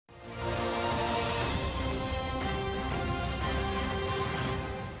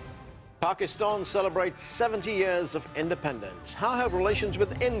Pakistan celebrates 70 years of independence. How have relations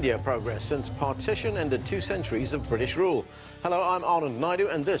with India progressed since partition ended 2 centuries of British rule? Hello, I'm Anand Naidu,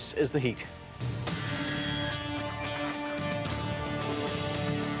 and this is The Heat.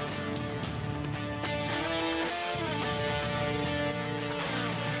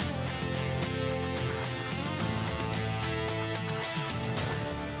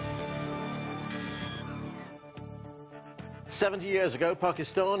 "70 years ago,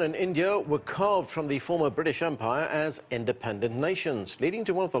 Pakistan and India were carved from the former British Empire as independent nations, leading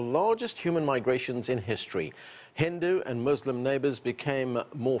to one of the largest human migrations in history. Hindu and Muslim neighbors became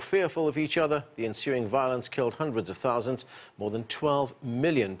more fearful of each other. The ensuing violence killed hundreds of thousands. More than 12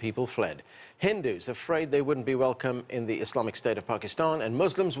 million people fled. Hindus afraid they wouldn't be welcome in the Islamic State of Pakistan, and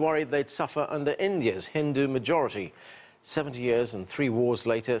Muslims worried they'd suffer under India's Hindu majority. 70 years and 3 wars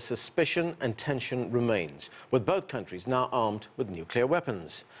later, suspicion and tension remains, with both countries now armed with nuclear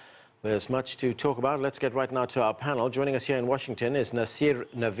weapons. There's much to talk about. Let's get right now to our panel. Joining us here in Washington is Nasir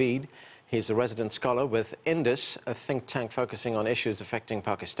Naveed. He's a resident scholar with INDUS, a think tank focusing on issues affecting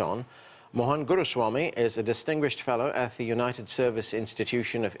Pakistan. Mohan Guruswamy is a distinguished fellow at the United Service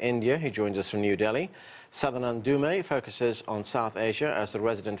Institution of India. He joins us from New Delhi. Sadanand Dhume focuses on South Asia as a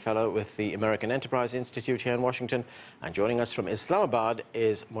resident fellow with the American Enterprise Institute here in Washington. And joining us from Islamabad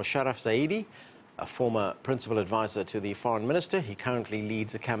is Mosharraf Zaidi, a former principal advisor to the foreign minister. He currently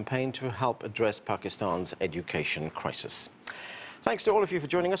leads a campaign to help address Pakistan's education crisis. Thanks to all of you for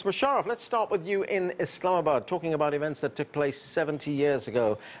joining us. Mosharraf, let's start with you in Islamabad, talking about events that took place 70 years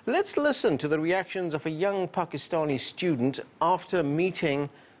ago. Let's listen to the reactions of a young Pakistani student after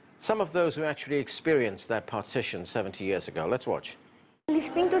meeting some of those who actually experienced that partition 70 years ago. Let's watch.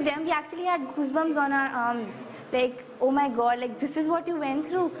 Listening to them, we actually had goosebumps on our arms. Like, oh my God, like this is what you went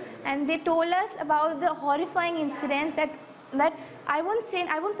through. And they told us about the horrifying incidents that I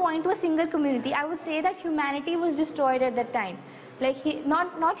won't point to a single community. I would say that humanity was destroyed at that time. Like,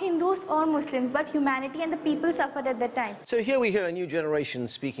 not Hindus or Muslims, but humanity and the people suffered at that time. So here we hear a new generation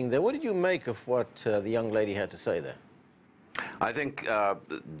speaking there. What did you make of what the young lady had to say there? I think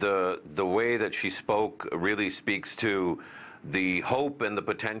the way that she spoke really speaks to the hope and the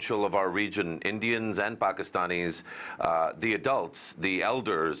potential of our region, Indians and Pakistanis, the adults, the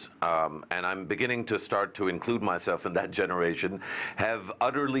elders, and I'm beginning to start to include myself in that generation, have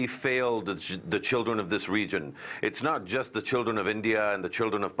utterly failed the children of this region. It's not just the children of India and the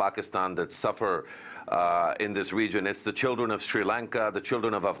children of Pakistan that suffer in this region. It's the children of Sri Lanka, the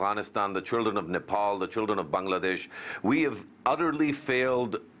children of Afghanistan, the children of Nepal, the children of Bangladesh. We have utterly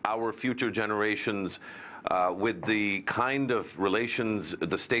failed our future generations with the kind of relations,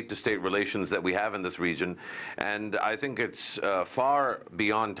 the state-to-state relations that we have in this region. And I think it's far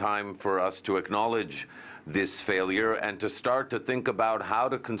beyond time for us to acknowledge this failure and to start to think about how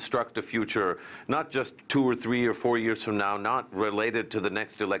to construct a future, not just 2 or 3 or 4 years from now, not related to the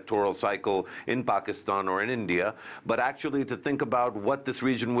next electoral cycle in Pakistan or in India, but actually to think about what this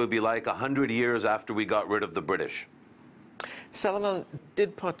region will be like 100 years after we got rid of the British. Sadanand,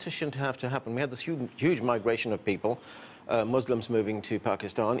 did partition have to happen? We had this huge migration of people, Muslims moving to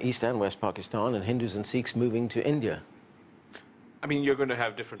Pakistan, East and West Pakistan, and Hindus and Sikhs moving to India. I mean, you're going to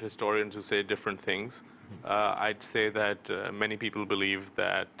have different historians who say different things. I'd say that many people believe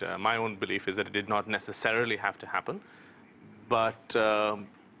that, my own belief is that it did not necessarily have to happen. But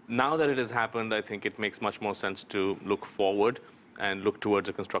now that it has happened, I think it makes much more sense to look forward and look towards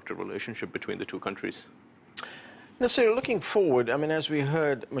a constructive relationship between the 2 countries. Now, so looking forward, I mean, as we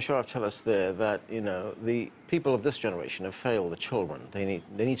heard Mosharraf tell us there, that, you know, the people of this generation have failed the children.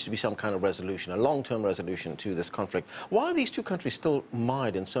 There needs to be some kind of resolution, a long-term resolution to this conflict. Why are these 2 countries still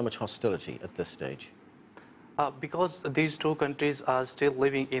mired in so much hostility at this stage? Because these 2 countries are still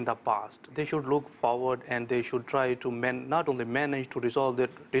living in the past. They should look forward and they should try to not only manage to resolve their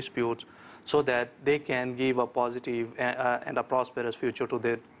disputes so that they can give a positive and a prosperous future to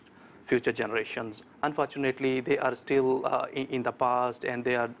their future generations. Unfortunately, they are still in the past, and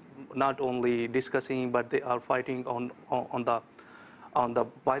they are not only discussing, but they are fighting on the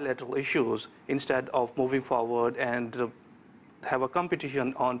bilateral issues instead of moving forward and have a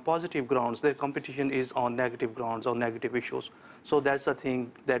competition on positive grounds. Their competition is on negative grounds, on negative issues. So that's the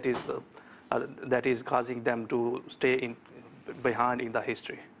thing that is causing them to stay behind in the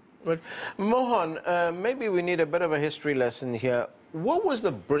history. But Mohan, maybe we need a bit of a history lesson here. What was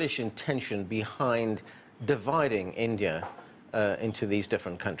the British intention behind dividing India into these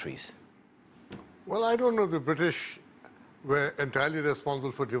different countries? Well, I don't know if the British were entirely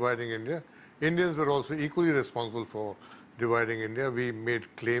responsible for dividing India. Indians were also equally responsible for dividing India. We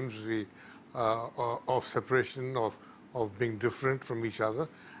made claims of separation, of being different from each other.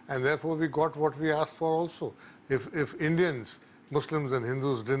 and therefore we got what we asked for also. If Indians, Muslims and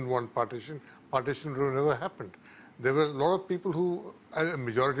Hindus didn't want partition, partition would have never happened. There were a lot of people who, a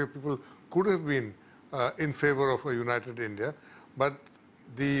majority of people could have been in favor of a united India, but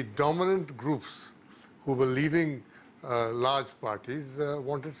the dominant groups who were leading large parties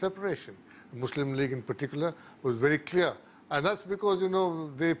wanted separation. The Muslim League in particular was very clear. And that's because, you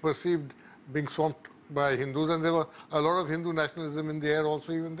know, they perceived being swamped by Hindus, and there were a lot of Hindu nationalism in the air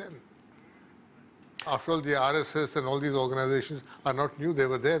also even then. After all, the RSS and all these organizations are not new, they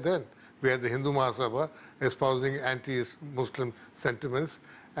were there then. We had the Hindu Mahasabha espousing anti-Muslim sentiments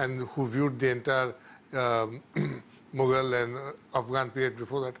and who viewed the entire Mughal and Afghan period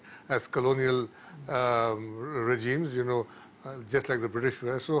before that as colonial regimes, you know, just like the British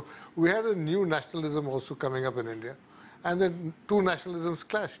were. So we had a new nationalism also coming up in India, and then two nationalisms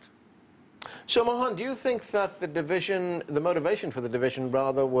clashed. So Mohan, do you think that the division, the motivation for the division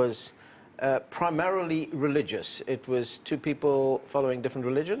rather was primarily religious? It was two people following different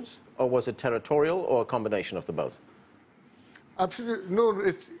religions, or was it territorial, or a combination of the both? Absolutely, no,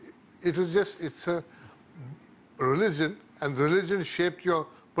 it was just, it's a religion, and religion shaped your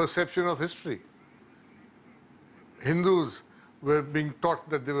perception of history. Hindus were being taught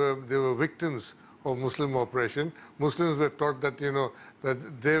that they were victims of Muslim oppression. Muslims were taught that, you know,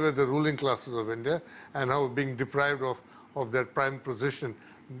 that they were the ruling classes of India and how being deprived of their prime position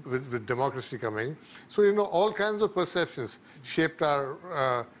with democracy coming. So, you know, all kinds of perceptions shaped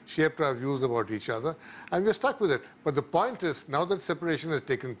our views about each other, and we're stuck with it. But the point is, now that separation has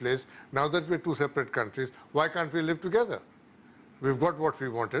taken place, now that we're two separate countries, why can't we live together? We've got what we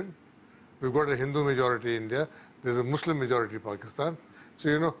wanted. We've got a Hindu majority India. There's a Muslim majority Pakistan. So,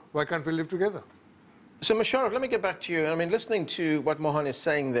 you know, why can't we live together? So Mosharraf, let me get back to you. I mean, listening to what Mohan is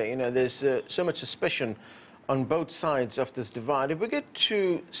saying there, you know, there's so much suspicion on both sides of this divide. If we get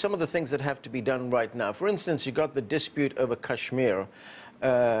to some of the things that have to be done right now, for instance, you got the dispute over Kashmir.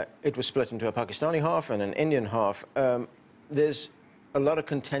 It was split into a Pakistani half and an Indian half. There's a lot of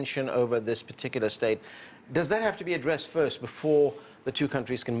contention over this particular state. Does that have to be addressed first before the two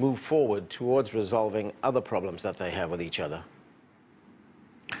countries can move forward towards resolving other problems that they have with each other?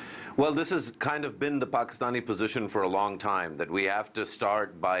 Well, this has kind of been the Pakistani position for a long time, that we have to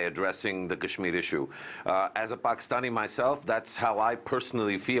start by addressing the Kashmir issue. As a Pakistani myself, that's how I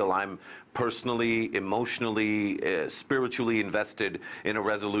personally feel. I'm personally, emotionally, spiritually invested in a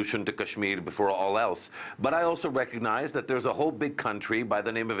resolution to Kashmir before all else. But I also recognize that there's a whole big country by the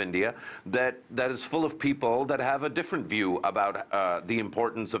name of India that is full of people that have a different view about the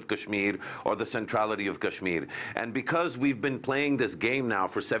importance of Kashmir or the centrality of Kashmir. And because we've been playing this game now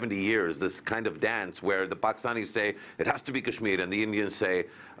for 70 years, this kind of dance where the Pakistanis say it has to be Kashmir and the Indians say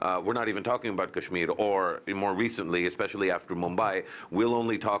we're not even talking about Kashmir, or more recently, especially after Mumbai, we'll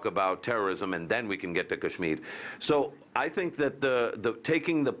only talk about terrorism and then we can get to Kashmir. So I think that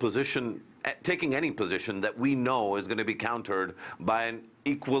taking any position that we know is going to be countered by an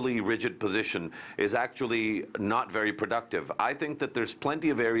equally rigid position is actually not very productive. I think that there's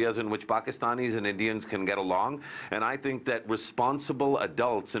plenty of areas in which Pakistanis and Indians can get along, and I think that responsible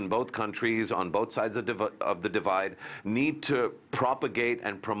adults in both countries on both sides of the divide need to propagate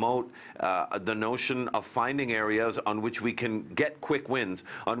and promote the notion of finding areas on which we can get quick wins,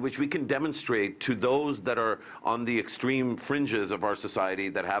 on which we can demonstrate to those that are on the extreme fringes of our society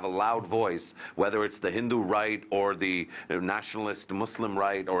that have a loud voice, whether it's the Hindu right or the nationalist Muslim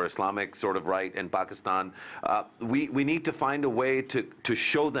right or Islamic sort of right in Pakistan. We need to find a way to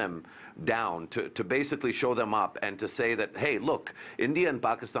show them down, to basically show them up and to say that, hey, look, India and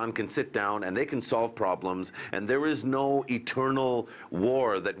Pakistan can sit down and they can solve problems, and there is no eternal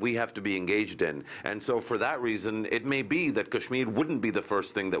war that we have to be engaged in. And so for that reason, it may be that Kashmir wouldn't be the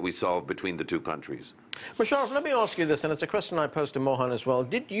first thing that we solve between the two countries. Mosharraf, let me ask you this, and it's a question I posed to Mohan as well.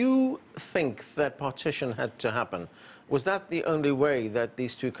 Did you think that partition had to happen? Was that the only way that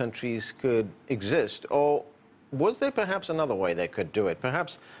these two countries could exist, or was there perhaps another way they could do it?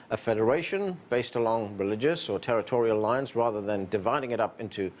 Perhaps a federation based along religious or territorial lines rather than dividing it up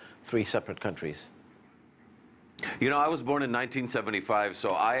into three separate countries? You know, I was born in 1975, so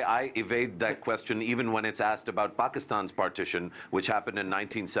I evade that question even when it's asked about Pakistan's partition, which happened in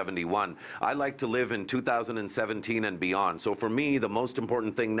 1971. I like to live in 2017 and beyond. So for me, the most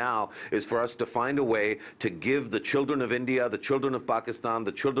important thing now is for us to find a way to give the children of India, the children of Pakistan,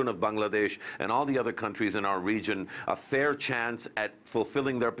 the children of Bangladesh, and all the other countries in our region a fair chance at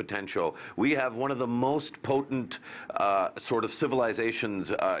fulfilling their potential. We have one of the most potent sort of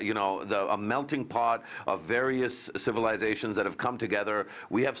civilizations, you know, a melting pot of various Indus civilizations that have come together.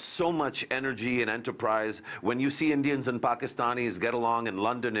 We have so much energy and enterprise. When you see Indians and Pakistanis get along in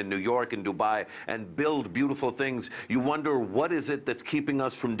London and New York and Dubai and build beautiful things, you wonder what is it that's keeping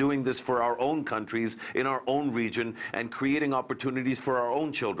us from doing this for our own countries, in our own region, and creating opportunities for our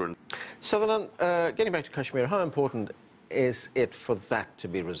own children. Sadanand, getting back to Kashmir, how important is it for that to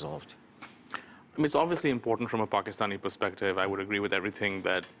be resolved? I mean, it's obviously important from a Pakistani perspective. I would agree with everything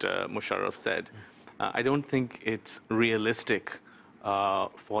that Mosharraf said. I don't think it's realistic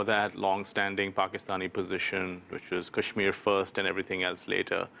for that long-standing Pakistani position, which was Kashmir first and everything else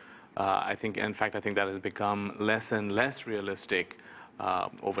later. I think, in fact, I think that has become less and less realistic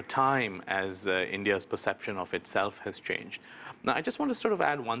over time as India's perception of itself has changed. Now, I just want to sort of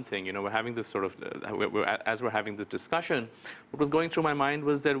add one thing. You know, we're having this sort of, as we're having this discussion, what was going through my mind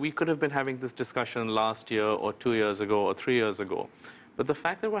was that we could have been having this discussion last year or 2 years ago or 3 years ago. But the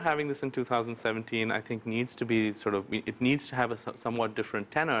fact that we're having this in 2017, I think needs to be sort of, it needs to have a somewhat different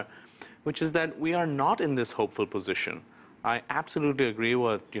tenor, which is that we are not in this hopeful position. I absolutely agree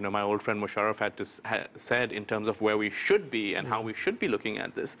with what, you know, my old friend Mosharraf had said in terms of where we should be and how we should be looking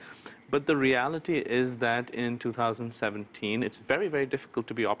at this. But the reality is that in 2017, it's very, very difficult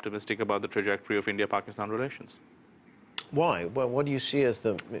to be optimistic about the trajectory of India-Pakistan relations. Why? Well, what do you see as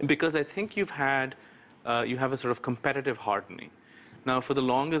the... Because I think you have a sort of competitive hardening. Now, for the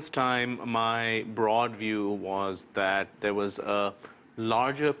longest time, my broad view was that there was a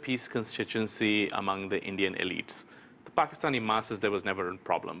larger peace constituency among the Indian elites. The Pakistani masses, there was never a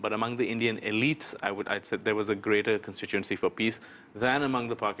problem. But among the Indian elites, I'd say there was a greater constituency for peace than among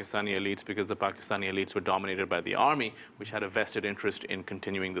the Pakistani elites, because the Pakistani elites were dominated by the army, which had a vested interest in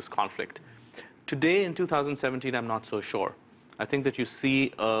continuing this conflict. Today, in 2017, I'm not so sure. I think that you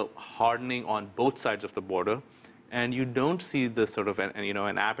see a hardening on both sides of the border, and you don't see the sort of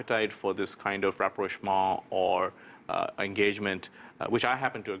an appetite for this kind of rapprochement or engagement, which I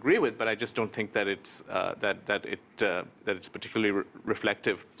happen to agree with, but I just don't think that it's it's particularly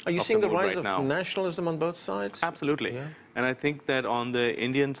reflective. Are you of seeing the mood rise right of now. nationalism on both sides? Absolutely. Yeah. And I think that on the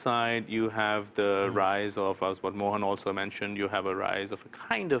Indian side, you have the rise of, as what Mohan also mentioned, you have a rise of a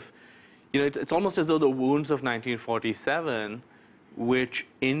kind of, you know, it's almost as though the wounds of 1947, which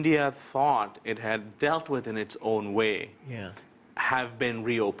India thought it had dealt with in its own way, have been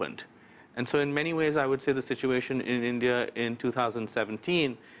reopened. And so in many ways, I would say the situation in India in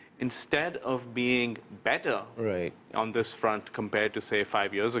 2017, instead of being better on this front compared to, say,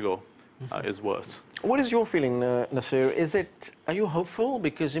 5 years ago, is worse. What is your feeling, Nasir? Are you hopeful?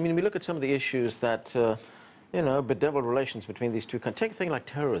 Because, I mean, we look at some of the issues that, you know, bedevil relations between these two countries. Take a thing like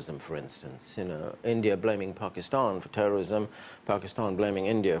terrorism, for instance. You know, India blaming Pakistan for terrorism, Pakistan blaming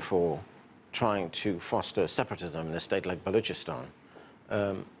India for trying to foster separatism in a state like Balochistan.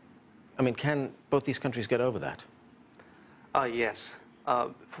 I mean, can both these countries get over that? Yes.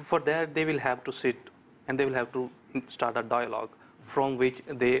 For that, they will have to sit and they will have to start a dialogue from which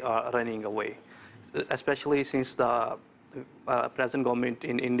they are running away, especially since the present government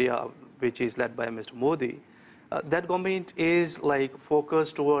in India, which is led by Mr. Modi, that government is like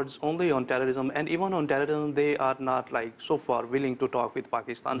focused towards only on terrorism, and even on terrorism, they are not like so far willing to talk with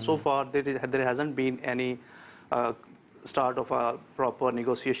Pakistan. So far, there hasn't been any start of proper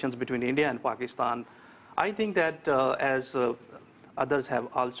negotiations between India and Pakistan. I think that as others have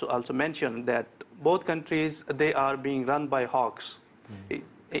also mentioned, that both countries, they are being run by hawks.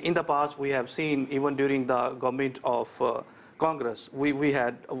 In the past, we have seen, even during the government of Congress, we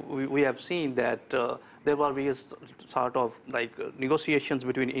have seen that there were various sort of like negotiations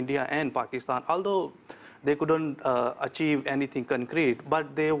between India and Pakistan, although they couldn't achieve anything concrete,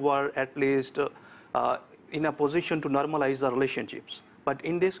 but they were at least in a position to normalize the relationships. But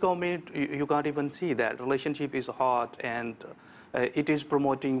in this government, you can't even see that. Relationship is hot, and it is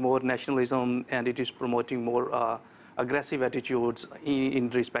promoting more nationalism, and it is promoting more aggressive attitudes in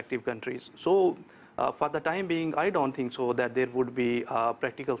respective countries. So for the time being, I don't think so that there would be a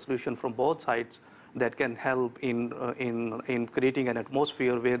practical solution from both sides that can help in creating an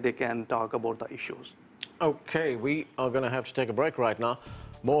atmosphere where they can talk about the issues. Okay, we are going to have to take a break right now.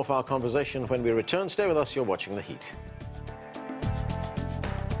 More of our conversation when we return. Stay with us. You're watching The Heat.